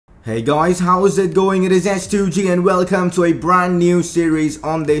Hey guys, how is it going? It is S2G and welcome to a brand new series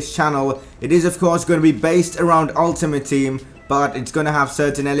on this channel. It is of course going to be based around Ultimate Team, but it's going to have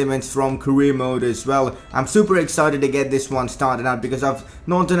certain elements from career mode as well. I'm super excited to get this one started out because I've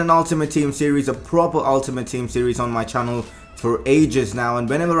not done an Ultimate Team series, a proper Ultimate Team series on my channel for ages now, and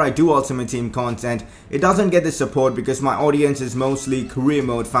whenever I do Ultimate Team content, it doesn't get the support because my audience is mostly career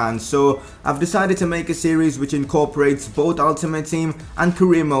mode fans. So I've decided to make a series which incorporates both Ultimate Team and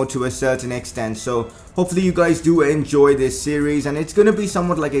career mode to a certain extent. So hopefully you guys do enjoy this series, and it's going to be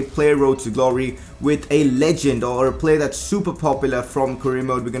somewhat like a player road to glory with a legend or a player that's super popular from career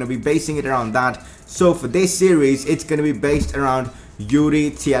mode. We're going to be basing it around that. So for this series, it's going to be based around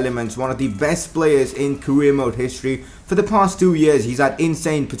Tielemans, one of the best players in career mode history. For the past 2 years, he's had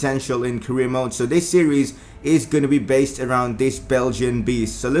insane potential in career mode. So this series is going to be based around this Belgian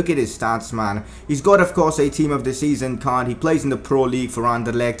beast. So look at his stats, man. He's got, of course, a team of the season card. He plays in the Pro League for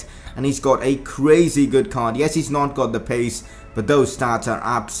Anderlecht, and he's got a crazy good card. Yes, he's not got the pace, but those stats are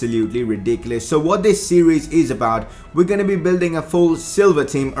absolutely ridiculous. So what this series is about, we're going to be building a full silver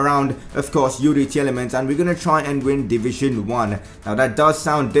team around, of course, Tielemans, and we're going to try and win Division 1. Now that does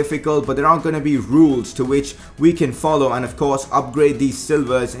sound difficult, but there are going to be rules to which we can follow and of course upgrade these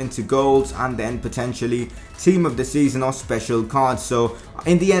silvers into golds and then potentially team of the season or special cards. So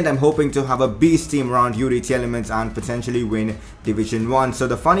in the end, I'm hoping to have a beast team around Tielemans and potentially win Division 1. So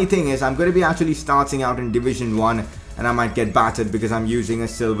the funny thing is, I'm going to be actually starting out in Division 1 and I might get battered because I'm using a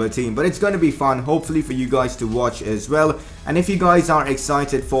silver team, but it's going to be fun, hopefully for you guys to watch as well. And if you guys are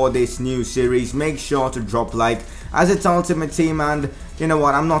excited for this new series, make sure to drop like, as it's Ultimate Team, and you know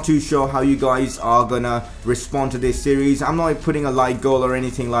what, I'm not too sure how you guys are gonna respond to this series. I'm not putting a like goal or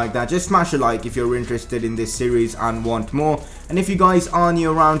anything like that. Just smash a like if you're interested in this series and want more. And if you guys are new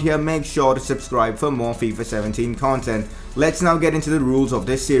around here, make sure to subscribe for more FIFA 17 content. Let's now get into the rules of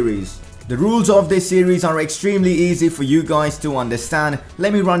this series. The rules of this series are extremely easy for you guys to understand.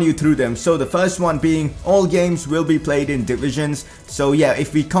 Let me run you through them. So the first one being, all games will be played in divisions. So yeah,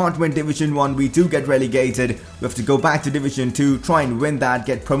 if we can't win Division 1, we do get relegated. We have to go back to Division 2, try and win that,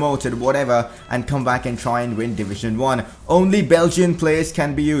 get promoted, whatever, and come back and try and win Division 1. Only Belgian players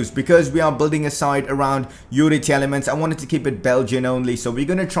can be used because we are building a side around Tielemans. I wanted to keep it Belgian only, so we're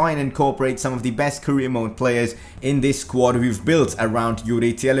going to try and incorporate some of the best career mode players in this squad we've built around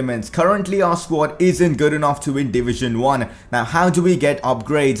Tielemans. Currently our squad isn't good enough to win Division 1. Now how do we get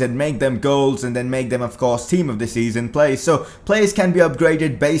upgrades and make them golds and then make them of course team of the season plays? So players can be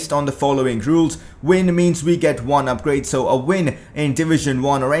upgraded based on the following rules. Win means we get 1 upgrade, so a win in Division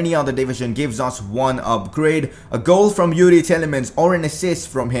 1 or any other division gives us 1 upgrade. A goal from Tielemans or an assist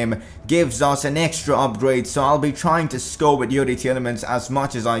from him gives us an extra upgrade, so I'll be trying to score with Tielemans as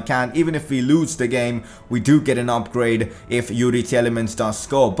much as I can. Even if we lose the game, we do get an upgrade if Tielemans does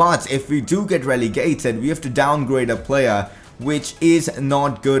score. But if we do get relegated, we have to downgrade a player, which is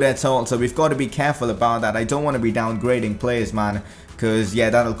not good at all. So we've got to be careful about that. I don't want to be downgrading players, man, because yeah,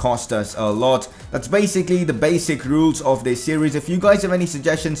 that'll cost us a lot. That's basically the basic rules of this series. If you guys have any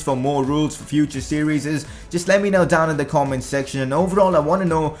suggestions for more rules for future series, just let me know down in the comments section. And overall, I want to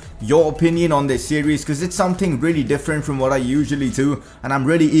know your opinion on this series because it's something really different from what I usually do, and I'm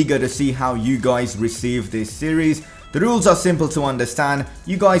really eager to see how you guys receive this series. The rules are simple to understand.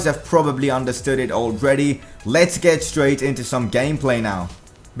 You guys have probably understood it already. Let's get straight into some gameplay now.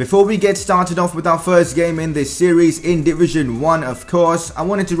 Before we get started off with our first game in this series in Division 1, of course, I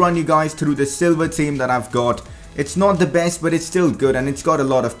wanted to run you guys through the silver team that I've got. It's not the best, but it's still good, and it's got a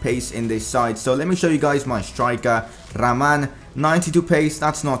lot of pace in this side. So let me show you guys my striker, Rahman. 92 pace,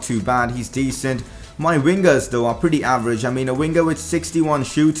 that's not too bad, he's decent. My wingers though are pretty average. I mean, a winger with 61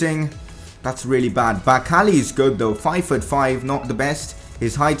 shooting, that's really bad. Bakali is good though, 5'5", not the best.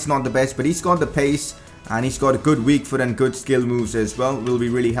 His height's not the best, but he's got the pace. And he's got a good weak foot and good skill moves as well. Will be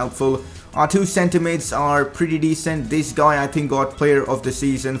really helpful. Our 2 center mids are pretty decent. This guy I think got player of the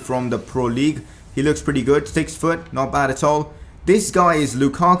season from the Pro League. He looks pretty good. 6 foot, not bad at all. This guy is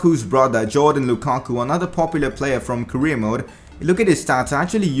Lukaku's brother, Jordan Lukaku, another popular player from career mode. Look at his stats. I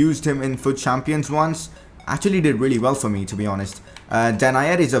actually used him in FUT Champions once. Actually did really well for me, to be honest.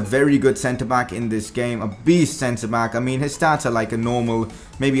 Danayet is a very good centre-back in this game. A beast centre-back. I mean, his stats are like a normal,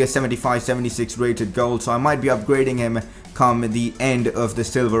 maybe a 75, 76 rated goal. So I might be upgrading him come the end of the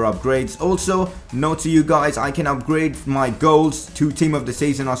silver upgrades. Also, note to you guys, I can upgrade my goals to team of the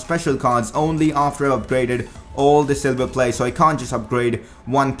season or special cards only after I've upgraded all the silver players. So I can't just upgrade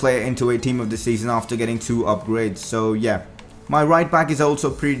one player into a team of the season after getting 2 upgrades. So yeah. My right back is also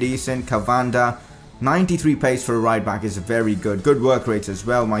pretty decent. Cavanda. 93 pace for a right back is very good. Good work rates as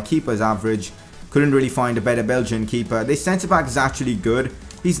well. My keeper's average. Couldn't really find a better Belgian keeper. This centre back is actually good.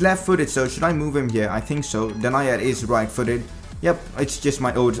 He's left-footed, so should I move him here? I think so. Denayer is right-footed. Yep, it's just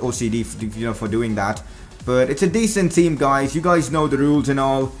my old OCD for doing that. But it's a decent team, guys. You guys know the rules and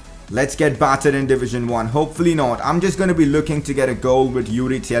all. Let's get battered in Division 1. Hopefully not. I'm just going to be looking to get a goal with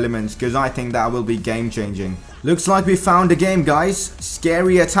Yuri Tielemans because I think that will be game-changing. Looks like we found a game, guys.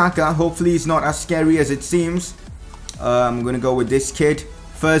 Scary attacker. Hopefully he's not as scary as it seems. I'm going to go with this kid.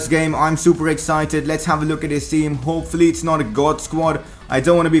 First game, I'm super excited. Let's have a look at his team. Hopefully it's not a god squad. I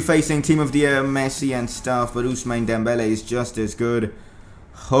don't want to be facing Team of the Year Messi and stuff, but Ousmane Dembele is just as good.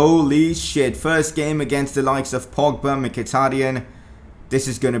 Holy shit. First game against the likes of Pogba, Mkhitaryan. This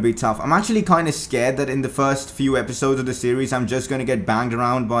is going to be tough. I'm actually kind of scared that in the first few episodes of the series, I'm just going to get banged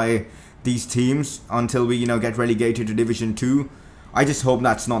around by these teams until we, get relegated to Division 2. I just hope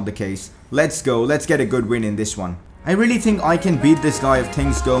that's not the case. Let's go. Let's get a good win in this one. I really think I can beat this guy if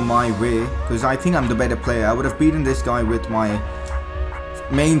things go my way, because I think I'm the better player. I would have beaten this guy with my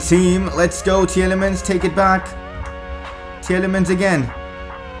main team. Let's go, Tielemans. Take it back. Tielemans again.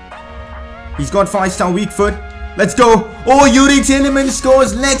 He's got 5-star weak foot. Let's go. Oh, Yuri Tielemans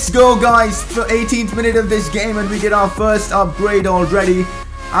scores. Let's go, guys. For 18th minute of this game and we get our first upgrade already.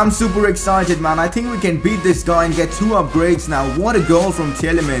 I'm super excited, man. I think we can beat this guy and get 2 upgrades now. What a goal from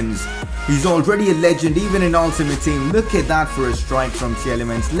Tielemans. He's already a legend even in Ultimate Team. Look at that for a strike from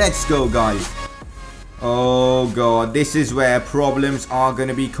Tielemans. Let's go, guys. Oh, God. This is where problems are going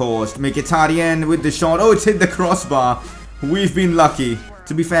to be caused. Mkhitaryan with the shot. Oh, it's hit the crossbar. We've been lucky.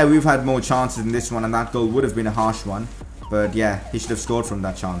 To be fair, we've had more chances in this one, and that goal would have been a harsh one. But yeah, he should have scored from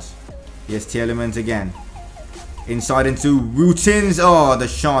that chance. Here's Tielemans again. Inside into Wootens. Oh, the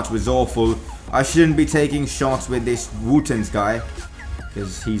shot was awful. I shouldn't be taking shots with this Wootens guy,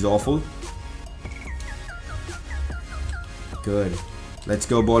 because he's awful. Good. Let's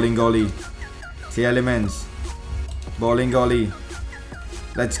go, Bolingoli. Tielemans. Bolingoli.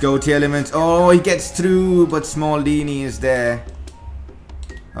 Let's go, Tielemans. Oh, he gets through, but Smaldini is there.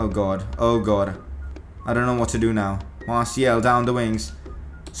 Oh god, oh god. I don't know what to do now. Martial down the wings.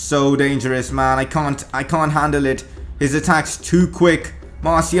 So dangerous, man. I can't handle it. His attack's too quick.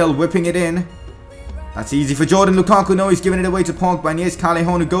 Martial whipping it in. That's easy for Jordan Lukaku. No, he's giving it away to Pogba. And here's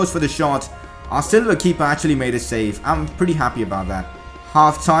Callejon who goes for the shot. Our silver keeper actually made a save. I'm pretty happy about that.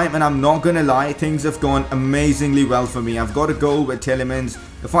 Half time, and I'm not gonna lie, things have gone amazingly well for me. I've got a goal with Tielemans.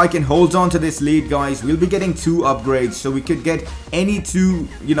 If I can hold on to this lead, guys, we'll be getting 2 upgrades, so we could get any 2,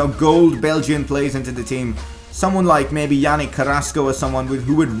 gold Belgian players into the team. Someone like maybe Yannick Carrasco or someone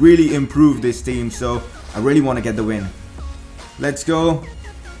who would really improve this team, so I really want to get the win. Let's go.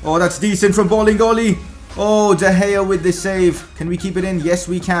 Oh, that's decent from Bolingoli. Oh, De Gea with the save. Can we keep it in? Yes,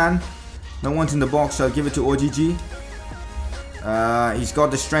 we can. No one's in the box, so I'll give it to OGG. He's got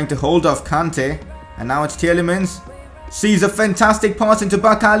the strength to hold off Kante. And now it's Tielemans. Sees a fantastic pass into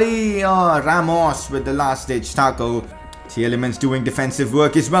Bakali. Oh, Ramos with the last-ditch tackle. Tielemans doing defensive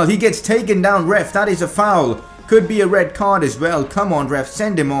work as well. He gets taken down, ref. That is a foul. Could be a red card as well. Come on, ref.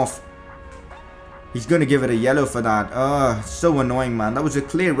 Send him off. He's going to give it a yellow for that. So annoying, man. That was a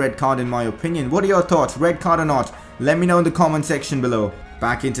clear red card in my opinion. What are your thoughts? Red card or not? Let me know in the comment section below.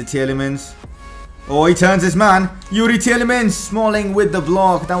 Back into Tielemans. Oh, he turns his man. Yuri Tielemans. Smalling with the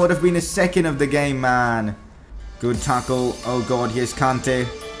block. That would have been a second of the game, man. Good tackle. Oh, God. Here's Kante.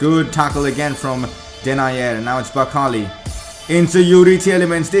 Good tackle again from Denayer. And now it's Bakali. Into Yuri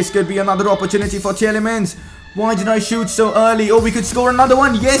Tielemans. This could be another opportunity for Tielemans. Why did I shoot so early? Oh, we could score another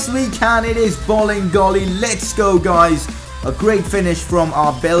one. Yes, we can. It is Bolingoli. Let's go, guys. A great finish from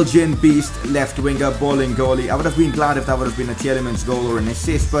our Belgian beast left winger, Bolingoli. I would have been glad if that would have been a Tielemans goal or an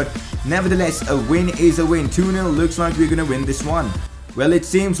assist, but nevertheless, a win is a win. 2-0. Looks like we're going to win this one. Well, it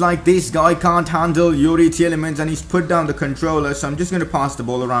seems like this guy can't handle Yuri Tielemans and he's put down the controller, so I'm just going to pass the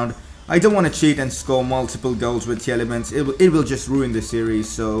ball around. I don't want to cheat and score multiple goals with Tielemans. It will just ruin the series,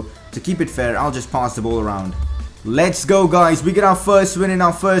 so to keep it fair, I'll just pass the ball around. Let's go, guys. We get our first win in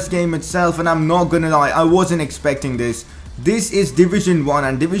our first game itself, and I'm not going to lie, I wasn't expecting this. This is Division 1,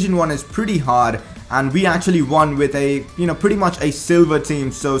 and Division 1 is pretty hard, and we actually won with a, pretty much a silver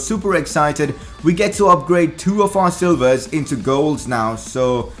team, so super excited. We get to upgrade 2 of our silvers into golds now,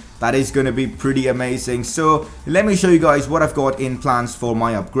 so that is going to be pretty amazing. So let me show you guys what I've got in plans for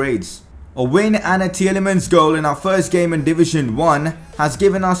my upgrades. A win and a Tielemans goal in our first game in Division 1 has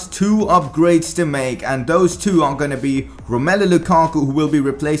given us 2 upgrades to make, and those 2 are going to be Romelu Lukaku, who will be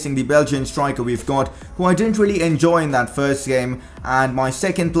replacing the Belgian striker we've got, who I didn't really enjoy in that first game, and my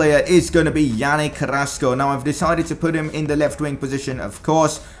second player is going to be Yannick Carrasco. Now I've decided to put him in the left wing position, of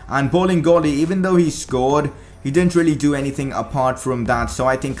course, and Bolingoli, even though he scored, he didn't really do anything apart from that. So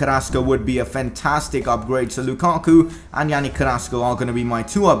I think Carrasco would be a fantastic upgrade. So Lukaku and Yannick Carrasco are going to be my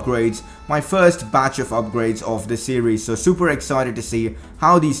 2 upgrades, my first batch of upgrades of the series. So super excited to see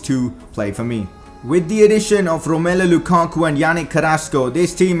how these 2 play for me. With the addition of Romelu Lukaku and Yannick Carrasco,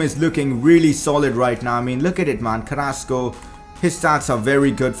 this team is looking really solid right now. I mean, look at it, man. Carrasco, his stats are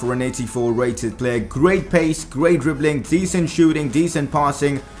very good for an 84 rated player. Great pace, great dribbling, decent shooting, decent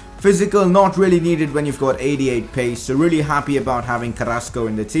passing. Physical not really needed when you've got 88 pace. So really happy about having Carrasco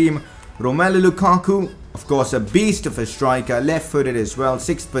in the team. Romelu Lukaku, of course, a beast of a striker. Left-footed as well,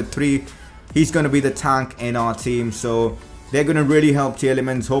 6'3". He's going to be the tank in our team. So they're going to really help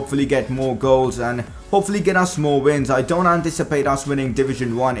Tielemans hopefully get more goals and hopefully get us more wins. I don't anticipate us winning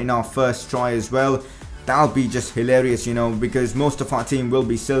Division 1 in our first try as well. That'll be just hilarious, you know, because most of our team will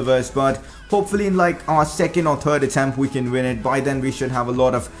be silvers, but hopefully in like our second or third attempt we can win it. By then we should have a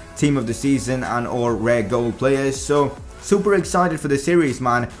lot of team of the season and or rare gold players. So super excited for the series,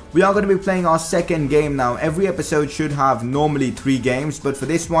 man. We are going to be playing our second game now. Every episode should have normally 3 games, but for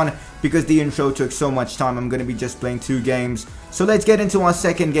this one, because the intro took so much time, I'm going to be just playing 2 games. So let's get into our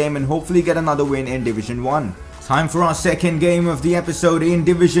second game and hopefully get another win in Division 1. Time for our second game of the episode in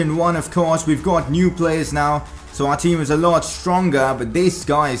Division 1, of course. We've got new players now, so our team is a lot stronger, but this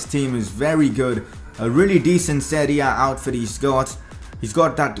guy's team is very good. A really decent Serie A outfit he's got. He's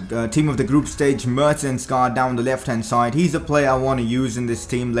got that team of the group stage Mertens guard down the left hand side. He's a player I want to use in this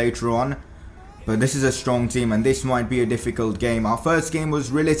team later on. But this is a strong team and this might be a difficult game. Our first game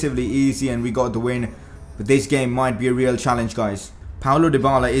was relatively easy and we got the win. But this game might be a real challenge, guys. Paulo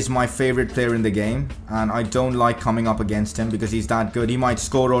Dybala is my favorite player in the game. And I don't like coming up against him because he's that good. He might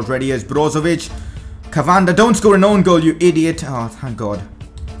score already as Brozovic. Cavanda, don't score an own goal, you idiot. Oh, thank God.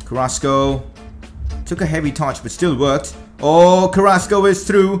 Carrasco. Took a heavy touch but still worked. Oh, Carrasco is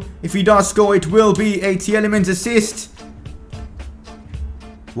through. If he does score, it will be a Tielemans assist.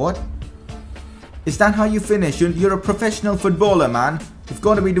 What? Is that how you finish? You're a professional footballer, man. You've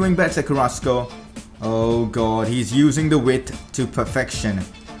got to be doing better, Carrasco. Oh, God. He's using the width to perfection.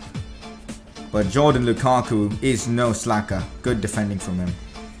 But Jordan Lukaku is no slacker. Good defending from him.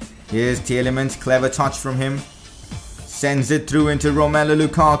 Here's Tielemans. Clever touch from him. Sends it through into Romelu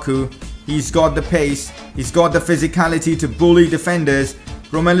Lukaku. He's got the pace. He's got the physicality to bully defenders.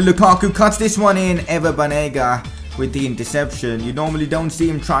 Romelu Lukaku cuts this one in. Ever Banega with the interception. You normally don't see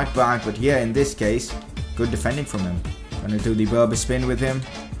him track back, but here in this case, good defending from him. Gonna do the Berber spin with him.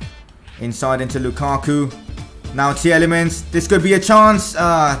 Inside into Lukaku. Now Tielemans. This could be a chance.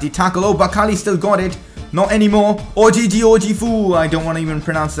 The tackle. Oh, Bakali still got it. Not anymore. Ojifu. I don't want to even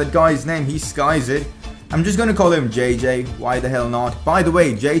pronounce that guy's name. He skies it. I'm just going to call him JJ. Why the hell not? By the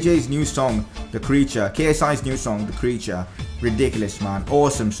way, JJ's new song, The Creature. KSI's new song, The Creature. Ridiculous, man.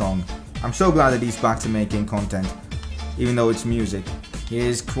 Awesome song. I'm so glad that he's back to making content. Even though it's music.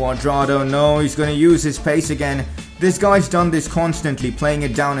 Here's Cuadrado. No, he's going to use his pace again. This guy's done this constantly, playing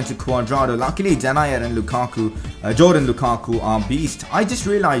it down into Cuadrado. Luckily, Denayer and Lukaku, Jordan Lukaku are beast. I just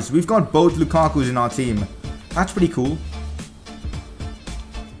realized we've got both Lukakus in our team. That's pretty cool.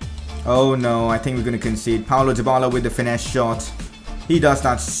 Oh no, I think we're going to concede. Paulo Dybala with the finesse shot. He does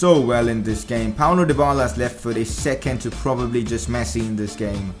that so well in this game. Paulo Dybala's left foot is second to probably just Messi in this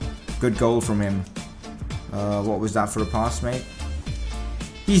game. Good goal from him. What was that for a pass, mate?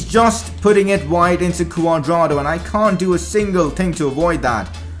 He's just putting it wide into Cuadrado and I can't do a single thing to avoid that.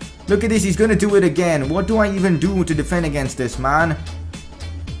 Look at this, he's going to do it again. What do I even do to defend against this, man?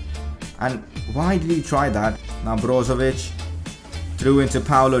 And why did he try that? Now Brozovic. Through into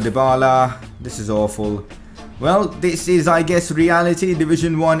Paulo Dybala. This is awful. Well, this is, I guess, reality.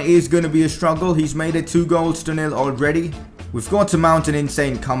 Division 1 is going to be a struggle. He's made it 2-0 already. We've got to mount an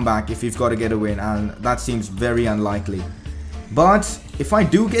insane comeback if you've got to get a win, and that seems very unlikely. But if I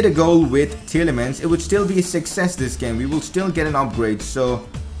do get a goal with Tielemans, it would still be a success this game. We will still get an upgrade, so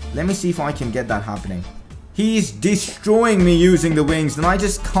let me see if I can get that happening. He's destroying me using the wings, and I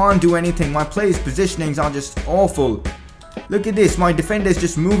just can't do anything. My players' positionings are just awful. Look at this, my defender's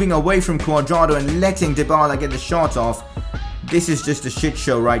just moving away from Cuadrado and letting Dybala get the shot off. This is just a shit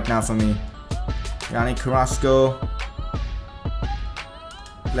show right now for me. Yannick Carrasco.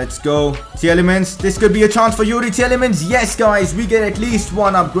 Let's go. Tielemans, this could be a chance for Yuri Tielemans. Yes, guys, we get at least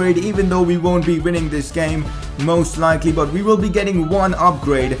one upgrade, even though we won't be winning this game, most likely. But we will be getting one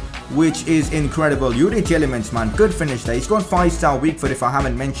upgrade, which is incredible. Yuri Tielemans, man, good finish there. He's got 5-star weak foot if I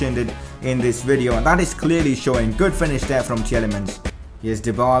haven't mentioned it in this video. And that is clearly showing. Good finish there from Tielemans. Here's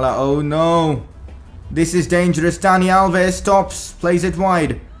Dybala. Oh, no. This is dangerous. Dani Alves stops. Plays it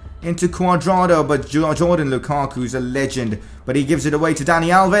wide. Into Cuadrado, but Jordan Lukaku is a legend. But he gives it away to Dani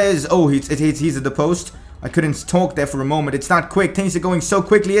Alves. Oh, he's at the post. I couldn't talk there for a moment. It's that quick. Things are going so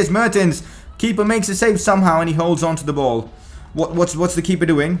quickly. Here's Mertens. Keeper makes a save somehow and he holds on to the ball. What's the keeper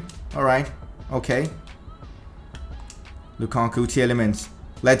doing? Alright. Okay. Lukaku, Tielemans.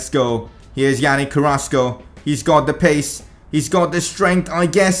 Let's go. Here's Yannick Carrasco. He's got the pace. He's got the strength, I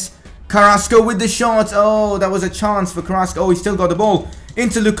guess. Carrasco with the shot. Oh, that was a chance for Carrasco. Oh, he still got the ball.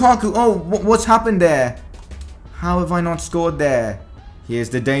 Into Lukaku. Oh, what's happened there? How have I not scored there? Here's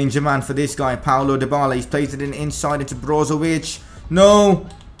the danger man for this guy, Paulo Dybala. He's placed it inside into Brozovic. No.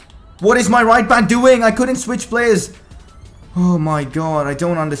 What is my right back doing? I couldn't switch players. Oh my god, I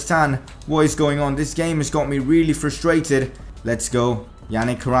don't understand what is going on. This game has got me really frustrated. Let's go.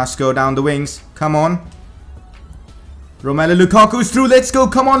 Yannick Carrasco down the wings. Come on. Romelu Lukaku's through. Let's go.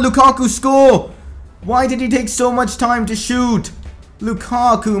 Come on, Lukaku, score. Why did he take so much time to shoot?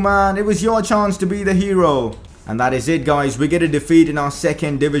 Lukaku, man. It was your chance to be the hero. And that is it, guys. We get a defeat in our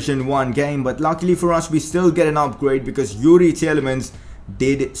second Division 1 game. But luckily for us, we still get an upgrade because Youri Tielemans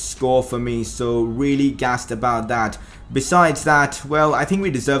did score for me. So really gassed about that. Besides that, well, I think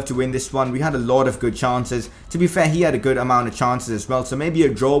we deserve to win this one. We had a lot of good chances. To be fair, he had a good amount of chances as well. So maybe a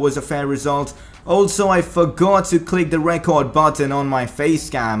draw was a fair result. Also, I forgot to click the record button on my face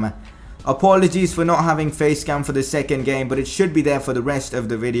cam. Apologies for not having face cam for the second game, but it should be there for the rest of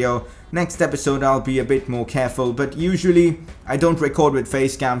the video. Next episode I'll be a bit more careful, but usually I don't record with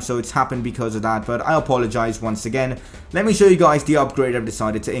face cam, so it's happened because of that, but I apologize once again. Let me show you guys the upgrade I've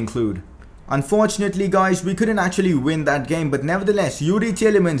decided to include. Unfortunately, guys, we couldn't actually win that game, but nevertheless, Youri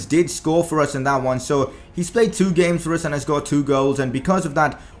Tielemans did score for us in that one. So he's played 2 games for us and has got 2 goals, and because of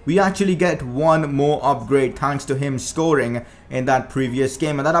that, we actually get 1 more upgrade thanks to him scoring in that previous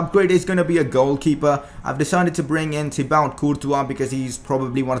game. And that upgrade is going to be a goalkeeper. I've decided to bring in Thibaut Courtois because he's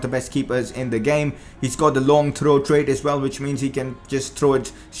probably one of the best keepers in the game. He's got the long throw trait as well, which means he can just throw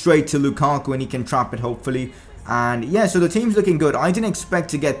it straight to Lukaku and he can trap it, hopefully. And yeah, so the team's looking good. I didn't expect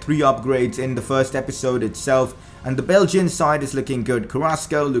to get 3 upgrades in the first episode itself. And the Belgian side is looking good.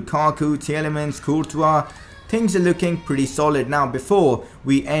 Carrasco, Lukaku, Tielemans, Courtois. Things are looking pretty solid. Now, before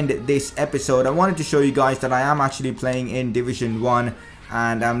we end this episode, I wanted to show you guys that I am actually playing in Division 1.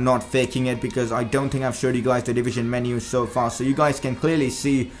 And I'm not faking it because I don't think I've showed you guys the Division menu so far. So you guys can clearly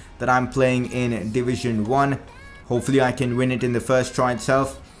see that I'm playing in Division 1. Hopefully I can win it in the first try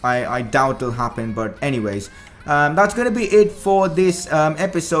itself. I doubt it'll happen, but anyways. That's going to be it for this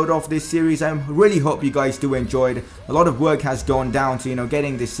episode of this series. I really hope you guys do enjoy it. A lot of work has gone down to,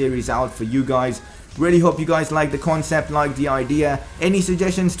 getting this series out for you guys. Really hope you guys like the concept, like the idea. Any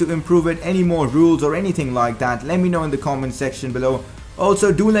suggestions to improve it, any more rules or anything like that, let me know in the comment section below. Also,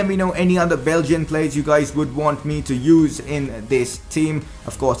 do let me know any other Belgian players you guys would want me to use in this team.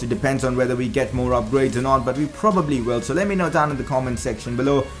 Of course, it depends on whether we get more upgrades or not, but we probably will. So let me know down in the comment section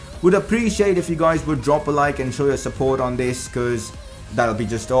below. Would appreciate if you guys would drop a like and show your support on this, because that'll be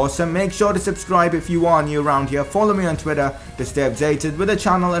just awesome. Make sure to subscribe if you are new around here. Follow me on Twitter to stay updated with the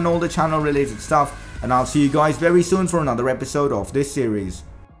channel and all the channel related stuff. And I'll see you guys very soon for another episode of this series.